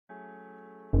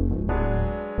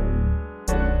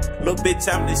Little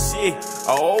bitch, I'm the shit.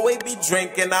 I always be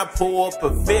drinking, I pull up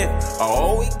a fifth. I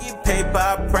always get paper,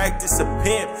 I practice a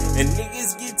pimp. And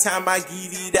niggas get time, I get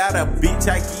it out a bitch,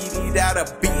 I get it out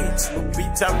a bitch. Little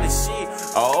bitch, I'm the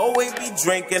shit. I always be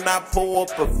drinking, I pull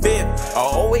up a fifth. I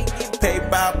always get paper,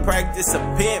 I practice a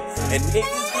pimp. And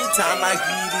niggas get time, I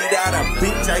get it out a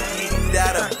bitch, I get it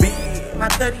out a bitch. My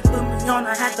 30 put me on,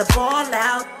 I had to ball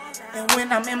out. And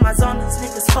when I'm in my zone, these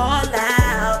niggas fall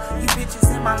out. You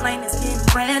bitches in my lane is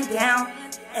getting ran down.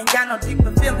 Ain't got no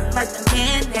deeper feeling like the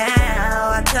man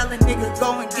now. I tell a nigga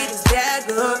go and get his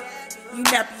bag up. You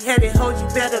nappy headed hoes, you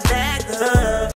better bag up.